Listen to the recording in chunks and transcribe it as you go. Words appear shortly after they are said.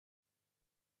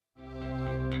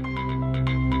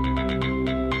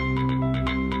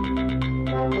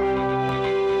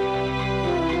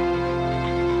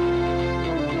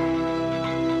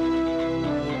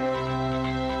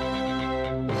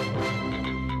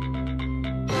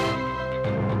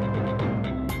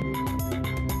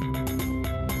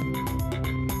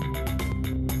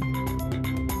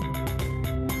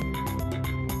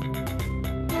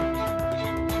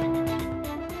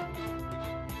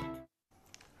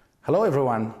Hello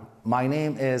everyone, my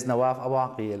name is Nawaf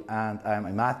Awaqil and I am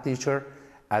a math teacher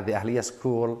at the Ahliya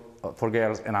School for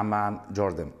Girls in Amman,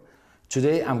 Jordan.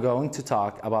 Today I'm going to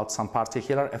talk about some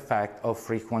particular effect of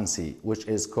frequency which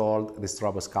is called the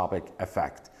stroboscopic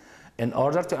effect. In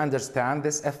order to understand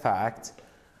this effect,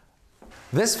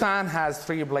 this fan has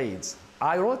 3 blades.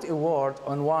 I wrote a word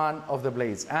on one of the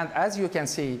blades and as you can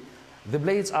see, the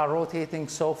blades are rotating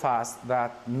so fast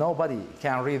that nobody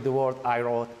can read the word I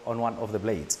wrote on one of the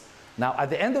blades. Now, at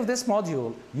the end of this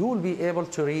module, you will be able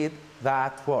to read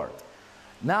that word.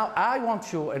 Now, I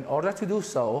want you, in order to do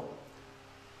so,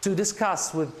 to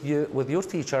discuss with your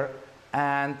teacher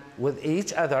and with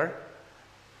each other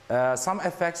some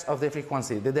effects of the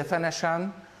frequency, the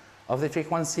definition of the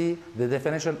frequency, the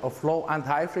definition of low and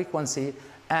high frequency,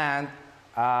 and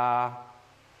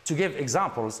to give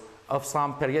examples of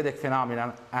some periodic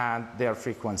phenomena and their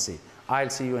frequency. I'll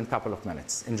see you in a couple of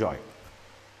minutes. Enjoy.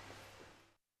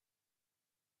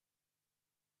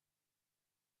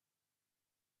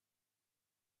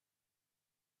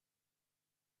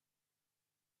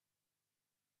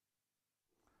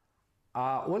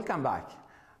 Welcome back.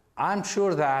 I'm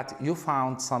sure that you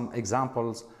found some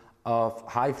examples of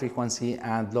high frequency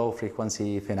and low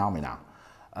frequency phenomena.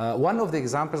 One of the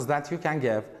examples that you can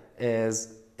give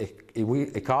is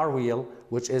a car wheel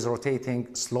which is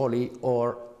rotating slowly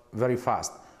or very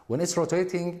fast. When it's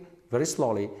rotating very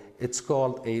slowly, it's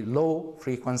called a low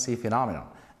frequency phenomenon.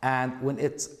 And when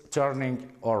it's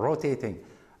turning or rotating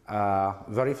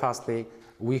very fastly,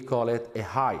 we call it a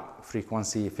high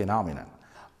frequency phenomenon.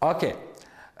 Okay,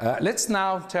 let's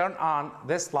now turn on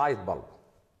this light bulb.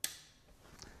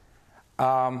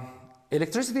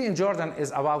 Electricity in Jordan is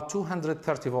about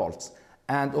 230 volts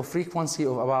and a frequency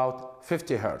of about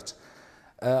 50 hertz,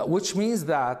 which means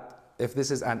that if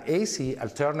this is an AC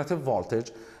alternative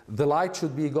voltage, the light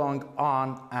should be going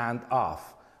on and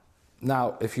off.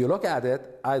 Now, if you look at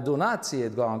it, I do not see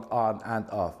it going on and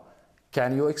off.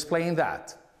 Can you explain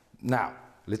that? Now,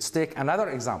 let's take another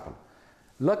example.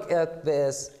 Look at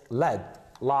this LED,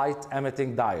 light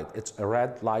emitting diode. It's a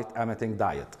red light emitting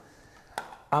diode.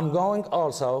 I'm going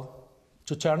also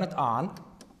to turn it on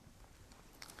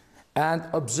and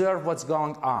observe what's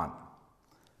going on.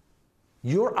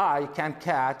 Your eye can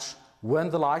catch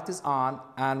when the light is on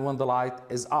and when the light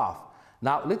is off.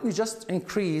 Now, let me just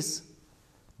increase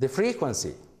the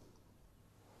frequency.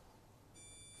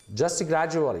 Just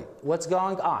gradually. What's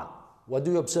going on? What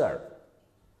do you observe?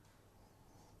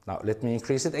 Now, let me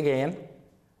increase it again.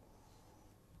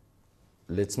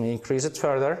 Let me increase it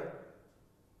further.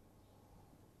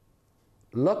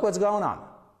 Look what's going on.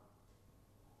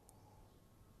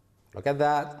 Look at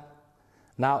that.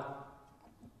 Now,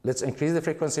 let's increase the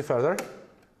frequency further.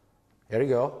 Here we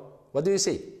go. What do you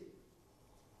see?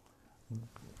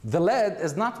 The LED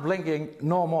is not blinking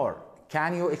no more.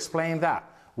 Can you explain that?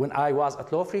 When I was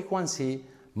at low frequency,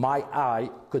 my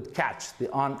eye could catch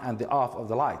the on and the off of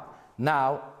the light.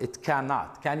 Now, it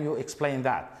cannot. Can you explain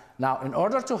that? Now, in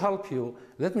order to help you,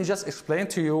 let me just explain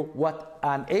to you what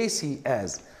an AC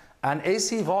is. An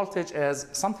AC voltage is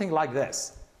something like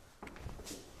this.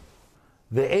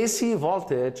 The AC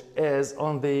voltage is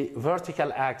on the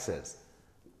vertical axis.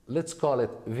 Let's call it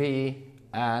V,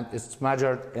 and it's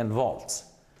measured in volts.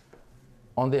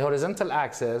 On the horizontal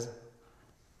axis,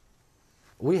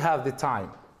 we have the time,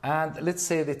 and let's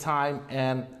say the time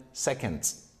in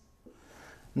seconds.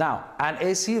 Now, an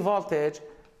AC voltage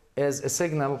is a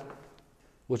signal,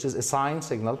 which is a sine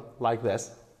signal, like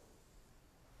this.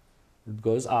 It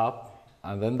goes up,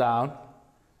 and then down,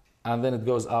 and then it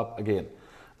goes up again.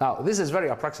 Now, this is very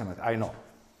approximate, I know.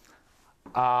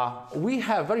 We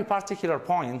have very particular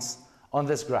points on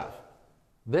this graph.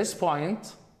 This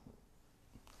point,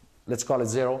 let's call it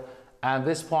 0, and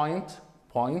this point,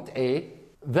 point A.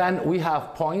 Then we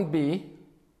have point B,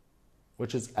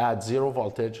 which is at 0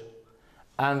 voltage.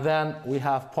 And then we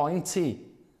have point C,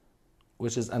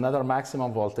 which is another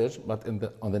maximum voltage, but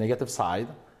on the negative side.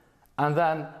 And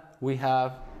then we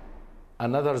have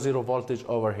another 0 voltage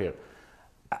over here.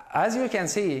 As you can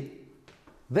see,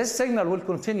 this signal will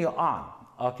continue on,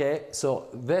 okay? So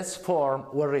this form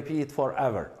will repeat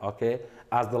forever, okay,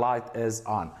 as the light is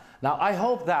on. Now, I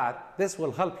hope that this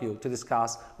will help you to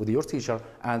discuss with your teacher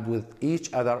and with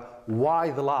each other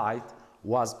why the light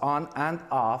was on and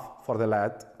off for the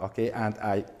LED, okay, and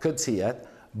I could see it,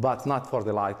 but not for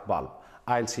the light bulb.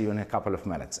 I'll see you in a couple of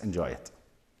minutes. Enjoy it.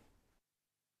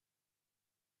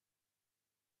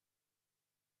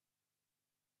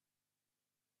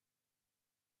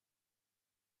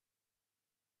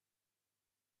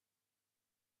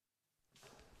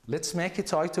 Let's make a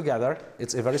toy together.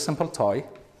 It's a very simple toy.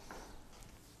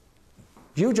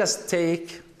 You just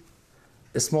take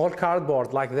a small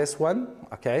cardboard like this one,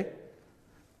 okay?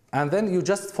 And then you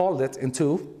just fold it in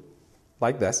two,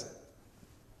 like this.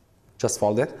 Just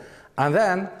fold it. And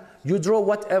then you draw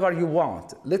whatever you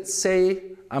want. Let's say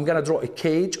I'm gonna draw a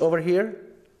cage over here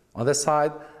on this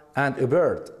side and a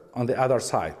bird on the other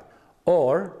side.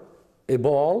 Or a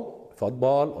ball,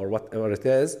 football or whatever it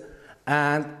is,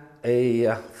 and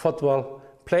a football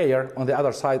player on the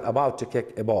other side about to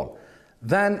kick a ball.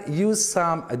 Then use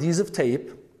some adhesive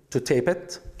tape to tape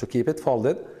it, to keep it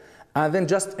folded, and then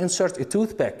just insert a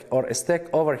toothpick or a stick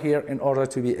over here in order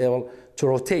to be able to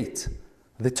rotate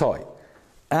the toy.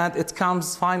 And it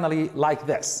comes finally like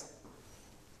this.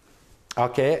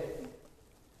 Okay,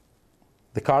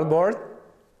 the cardboard,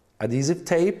 adhesive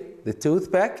tape, the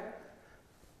toothpick,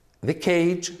 the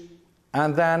cage,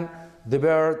 and then the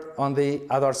bird on the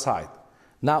other side.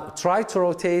 Now try to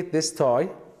rotate this toy,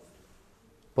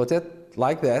 put it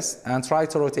like this, and try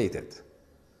to rotate it.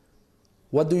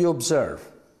 What do you observe?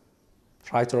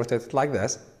 Try to rotate it like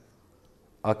this.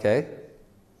 Okay.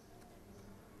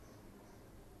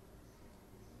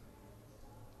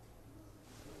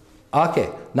 Okay,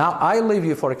 now I'll leave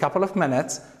you for a couple of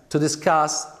minutes to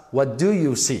discuss what do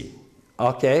you see,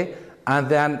 okay? And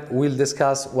then we'll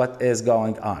discuss what is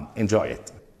going on. Enjoy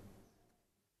it.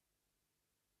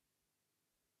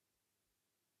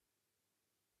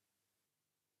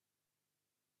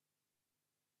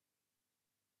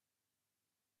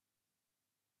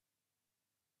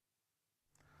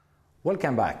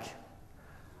 Welcome back.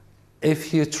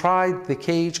 If you tried the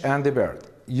cage and the bird,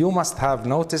 you must have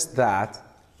noticed that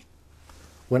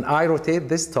when I rotate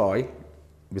this toy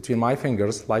between my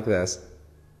fingers like this,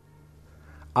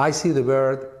 I see the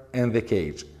bird in the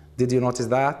cage. Did you notice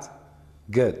that?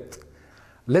 Good.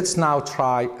 Let's now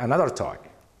try another toy.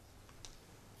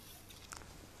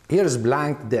 Here's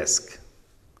blank disc.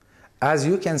 As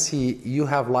you can see, you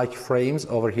have like frames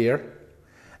over here,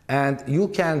 and you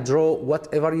can draw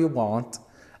whatever you want,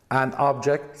 an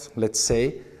object, let's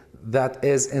say, that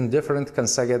is in different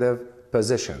consecutive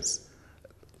positions.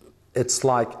 It's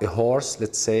like a horse,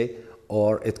 let's say,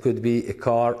 or it could be a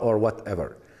car or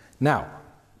whatever. Now,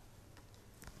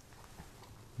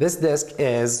 this disc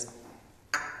is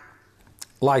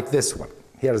like this one.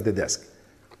 Here's the disc.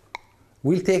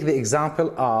 We'll take the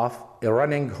example of a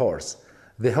running horse.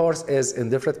 The horse is in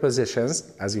different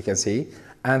positions, as you can see,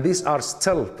 and these are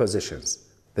still positions.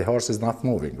 The horse is not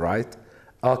moving, right?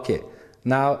 Okay,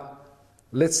 now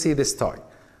let's see this toy.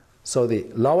 So the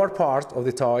lower part of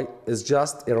the toy is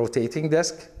just a rotating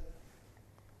disc,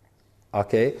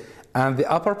 okay? And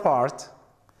the upper part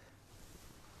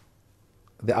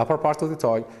of the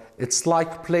toy, it's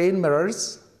like plane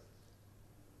mirrors,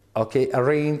 okay,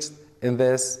 arranged in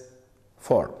this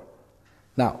form.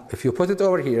 Now, if you put it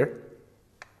over here,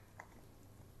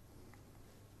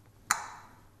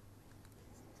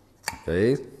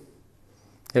 okay,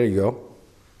 here you go.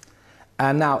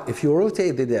 And now, if you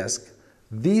rotate the disc,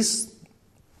 these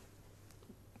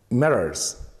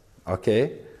mirrors,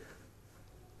 okay,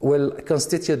 will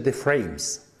constitute the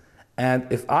frames.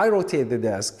 And if I rotate the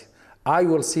disc, I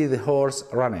will see the horse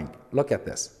running. Look at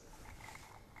this.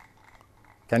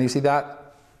 Can you see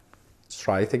that? Let's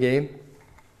try it again.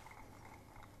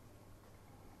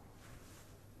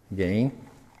 Again.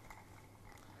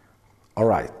 All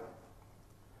right.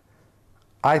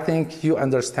 I think you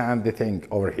understand the thing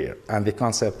over here and the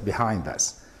concept behind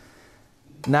this.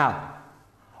 Now,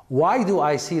 why do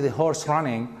I see the horse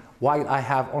running while I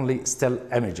have only still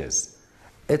images?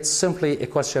 It's simply a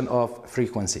question of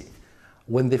frequency.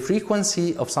 When the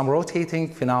frequency of some rotating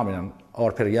phenomenon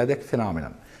or periodic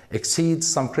phenomenon exceeds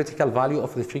some critical value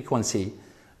of the frequency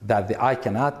that the eye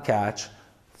cannot catch,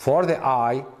 for the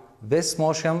eye, this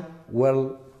motion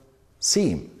will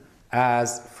seem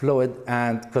as fluid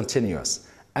and continuous.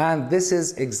 And this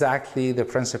is exactly the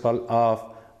principle of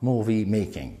movie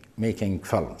making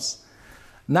films.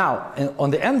 Now,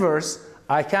 on the inverse,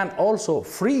 I can also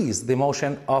freeze the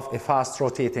motion of a fast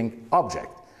rotating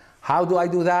object. How do I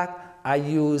do that? I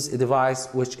use a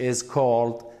device which is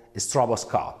called a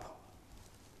stroboscope.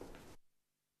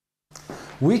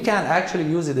 We can actually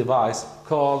use a device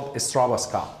called a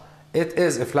stroboscope. It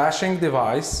is a flashing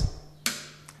device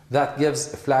that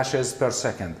gives flashes per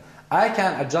second. I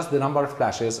can adjust the number of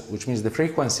flashes, which means the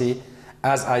frequency,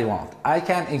 as I want. I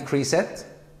can increase it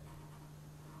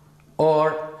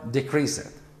or decrease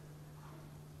it.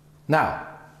 Now,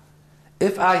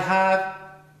 if I have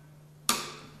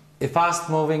a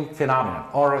fast-moving phenomenon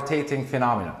or rotating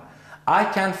phenomenon, I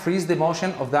can freeze the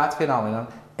motion of that phenomenon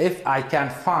if I can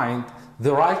find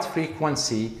the right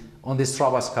frequency on the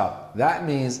stroboscope. That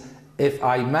means if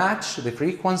I match the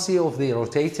frequency of the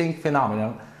rotating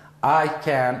phenomenon, I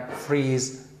can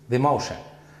freeze the motion.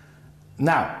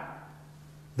 Now,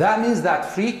 that means that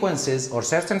frequencies or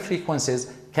certain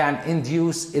frequencies can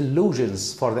induce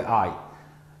illusions for the eye.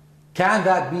 Can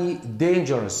that be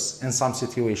dangerous in some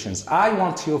situations? I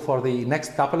want you for the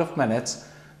next couple of minutes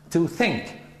to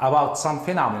think about some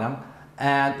phenomenon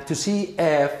and to see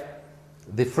if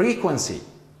the frequency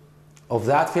of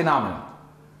that phenomenon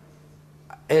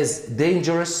is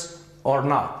dangerous or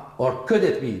not, or could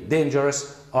it be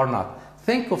dangerous or not.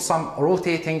 Think of some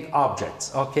rotating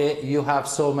objects, okay? You have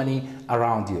so many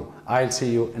around you. I'll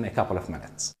see you in a couple of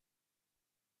minutes.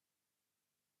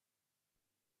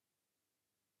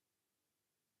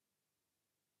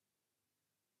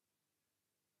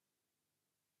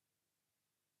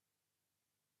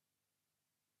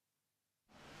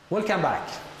 Welcome back.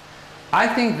 I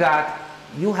think that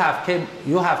you have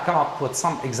come up with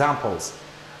some examples.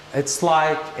 It's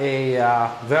like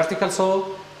a vertical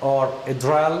saw or a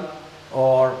drill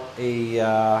or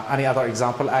any other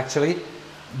example actually.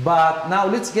 But now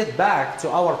let's get back to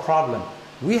our problem.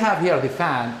 We have here the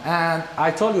fan, and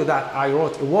I told you that I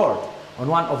wrote a word on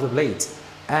one of the blades,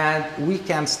 and we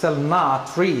can still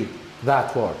not read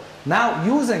that word. Now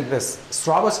using this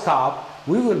stroboscope,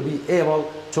 we will be able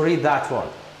to read that word.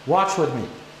 Watch with me.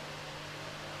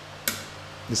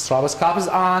 The stroboscope is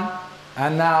on,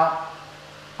 and now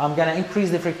I'm going to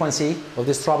increase the frequency of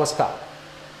the stroboscope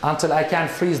until I can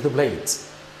freeze the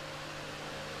blades.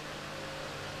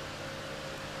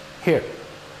 Here.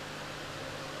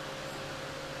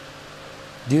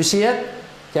 Do you see it?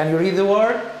 Can you read the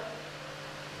word?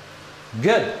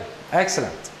 Good.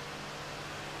 Excellent.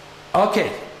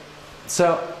 Okay.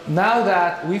 So now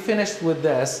that we finished with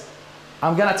this,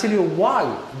 I'm going to tell you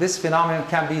why this phenomenon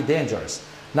can be dangerous.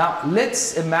 Now,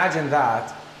 let's imagine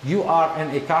that you are in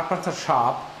a carpenter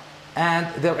shop and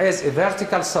there is a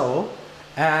vertical saw,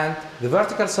 and the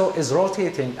vertical saw is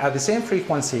rotating at the same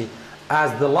frequency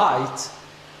as the light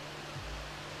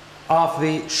of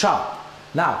the shop.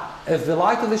 Now, if the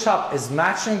light of the shop is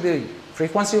matching the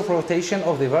frequency of rotation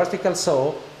of the vertical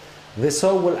saw, the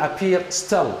saw will appear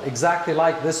still, exactly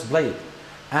like this blade.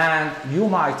 And you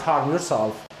might harm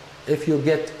yourself if you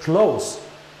get close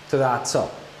to that saw.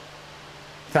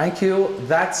 Thank you.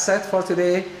 That's it for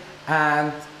today,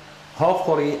 and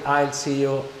hopefully I'll see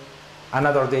you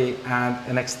another day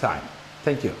and next time.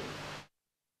 Thank you.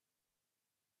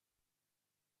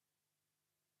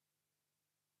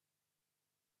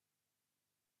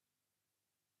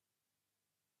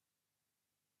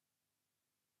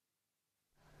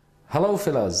 Hello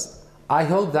fellows, I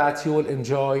hope that you will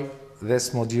enjoy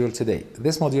this module today.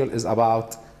 This module is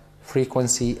about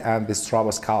frequency and the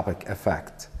stroboscopic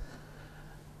effect.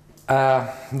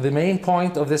 The main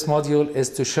point of this module is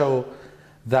to show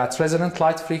that resonant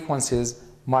light frequencies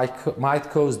might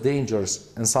cause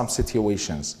dangers in some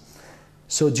situations.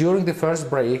 So during the first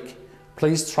break,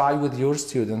 please try with your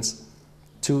students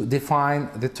to define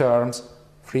the terms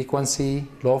frequency,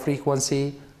 low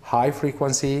frequency, high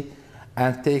frequency,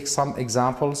 and take some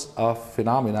examples of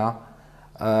phenomena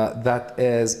that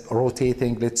is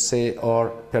rotating, let's say,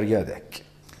 or periodic.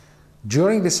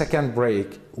 During the second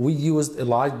break, we used a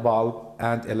light bulb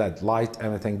and a LED, light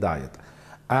emitting diode.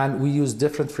 And we used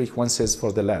different frequencies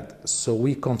for the LED, so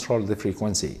we control the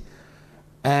frequency.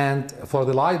 And for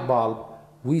the light bulb,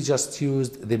 we just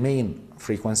used the main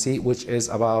frequency, which is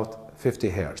about 50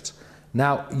 Hertz.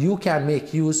 Now, you can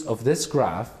make use of this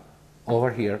graph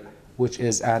over here, which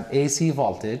is an AC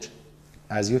voltage,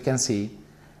 as you can see,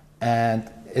 and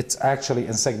it's actually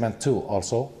in segment 2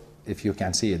 also, if you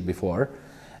can see it before,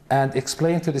 and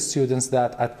explain to the students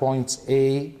that at points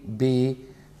A, B,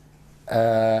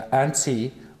 and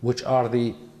C, which are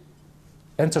the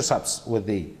intercepts with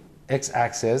the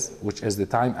x-axis, which is the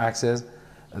time axis,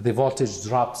 the voltage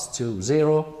drops to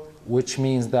 0, which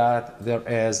means that there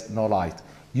is no light.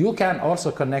 You can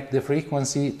also connect the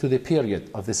frequency to the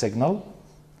period of the signal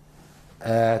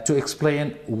to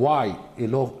explain why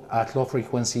at low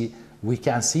frequency we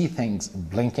can see things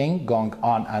blinking, going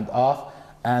on and off,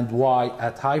 and why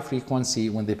at high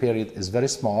frequency, when the period is very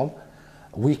small,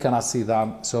 we cannot see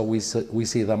them, so we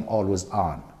see them always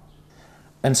on.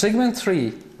 In segment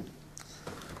 3,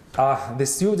 the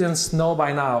students know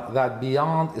by now that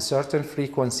beyond a certain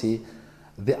frequency,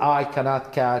 the eye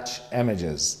cannot catch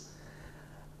images.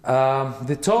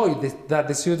 The toy that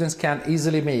the students can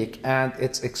easily make, and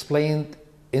it's explained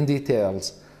in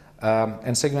details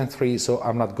in segment 3, so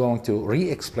I'm not going to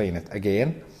re-explain it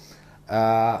again.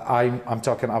 I'm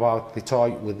talking about the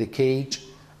toy with the cage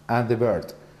and the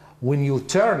bird. When you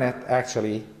turn it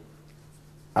actually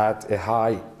at a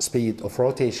high speed of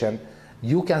rotation,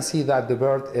 you can see that the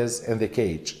bird is in the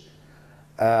cage.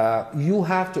 you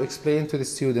have to explain to the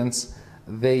students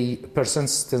the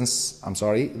persistence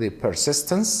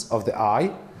of the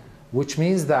eye, which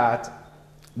means that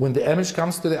when the image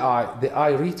comes to the eye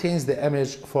retains the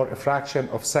image for a fraction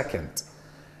of a second.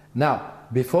 Now,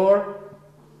 before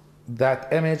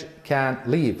that image can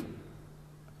leave,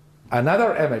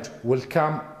 another image will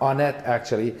come on it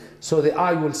actually, so the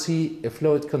eye will see a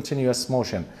fluid continuous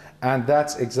motion, and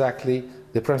that's exactly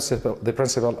the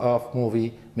principle of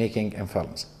movie making in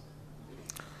films.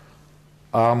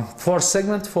 For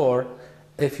segment 4,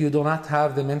 if you do not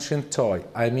have the mentioned toy,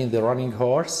 I mean the running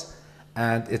horse,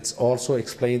 and it's also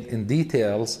explained in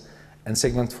details in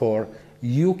segment 4,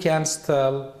 you can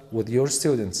still, with your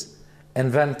students,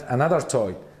 invent another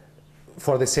toy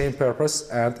for the same purpose,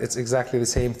 and it's exactly the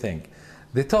same thing.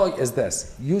 The toy is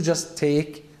this: you just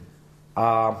take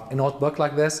a notebook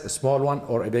like this, a small one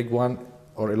or a big one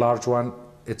or a large one,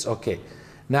 it's okay.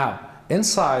 Now,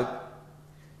 inside,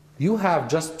 you have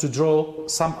just to draw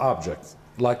some object,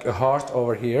 like a heart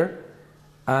over here,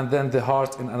 and then the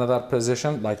heart in another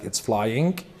position, like it's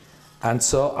flying, and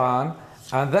so on.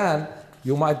 And then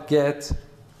you might get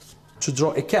to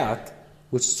draw a cat,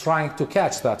 which is trying to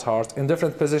catch that heart in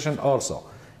different position also.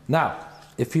 Now,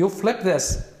 if you flip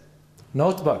this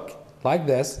notebook like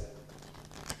this,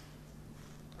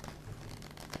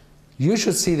 you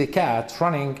should see the cat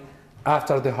running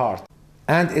after the heart.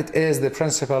 And it is the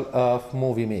principle of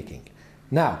movie making.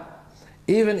 Now,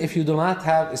 even if you do not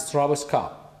have a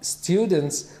stroboscope,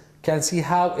 students can see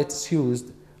how it's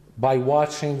used by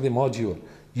watching the module.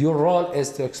 Your role is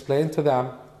to explain to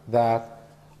them that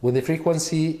when the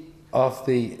frequency of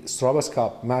the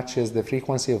stroboscope matches the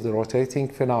frequency of the rotating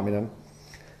phenomenon,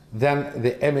 then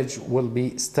the image will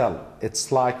be still.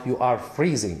 It's like you are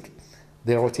freezing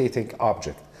the rotating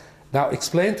object. Now,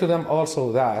 explain to them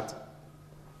also that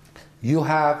you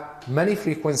have many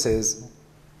frequencies.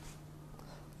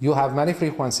 You have many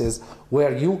frequencies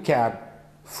where you can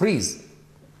freeze,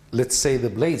 let's say, the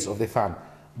blades of the fan,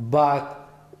 but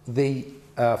the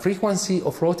frequency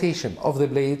of rotation of the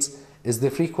blades is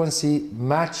the frequency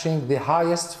matching the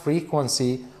highest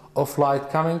frequency of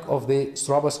light coming of the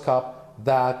stroboscope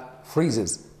that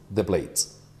freezes the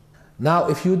blades. Now,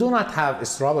 if you do not have a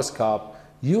stroboscope,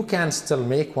 you can still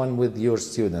make one with your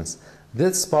students.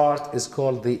 This part is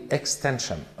called the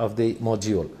extension of the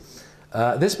module.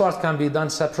 This part can be done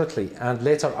separately and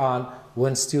later on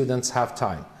when students have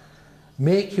time.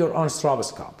 Make your own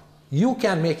stroboscope. You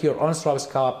can make your own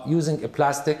stroboscope using a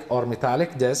plastic or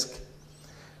metallic disc.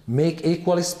 Make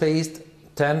equally spaced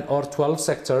 10 or 12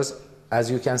 sectors,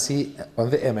 as you can see on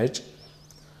the image.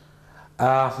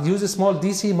 Use a small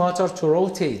DC motor to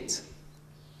rotate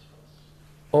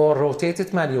or rotate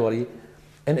it manually.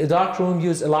 In a dark room,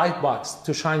 use a light box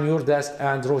to shine your desk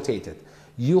and rotate it.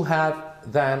 You have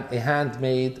then a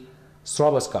handmade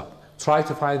stroboscope. Try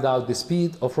to find out the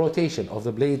speed of rotation of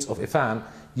the blades of a fan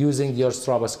using your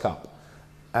stroboscope.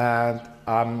 And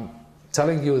I'm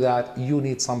telling you that you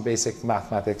need some basic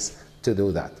mathematics to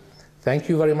do that. Thank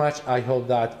you very much. I hope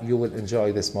that you will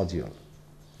enjoy this module.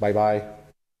 Bye-bye.